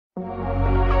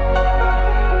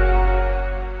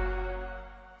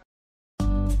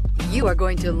You are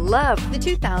going to love the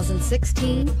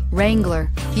 2016 Wrangler.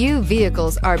 Few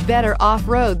vehicles are better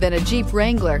off-road than a Jeep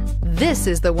Wrangler. This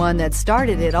is the one that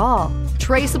started it all.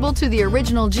 Traceable to the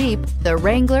original Jeep, the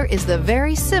Wrangler is the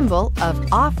very symbol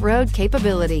of off-road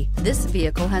capability. This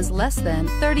vehicle has less than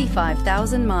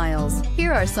 35,000 miles.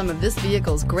 Here are some of this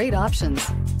vehicle's great options: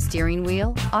 steering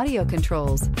wheel audio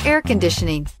controls, air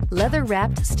conditioning,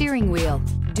 leather-wrapped steering wheel,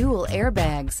 dual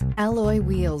airbags, alloy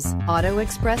wheels, auto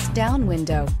express down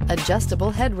window,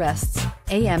 adjustable headrests,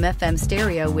 AM/FM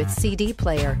stereo with CD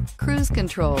player, cruise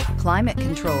control, climate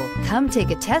control. Come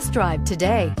take a test drive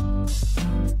today.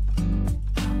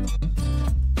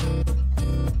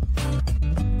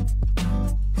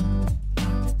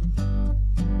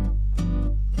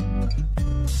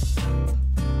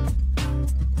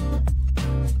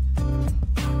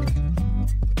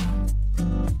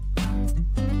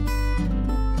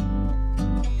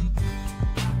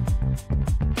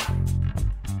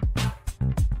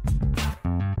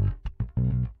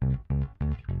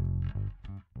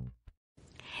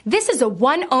 This is a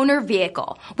one-owner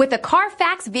vehicle with a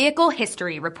CARFAX Vehicle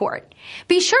History Report.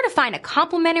 Be sure to find a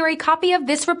complimentary copy of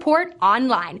this report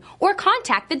online or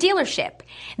contact the dealership.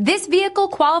 This vehicle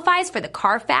qualifies for the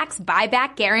CARFAX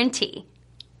Buyback Guarantee.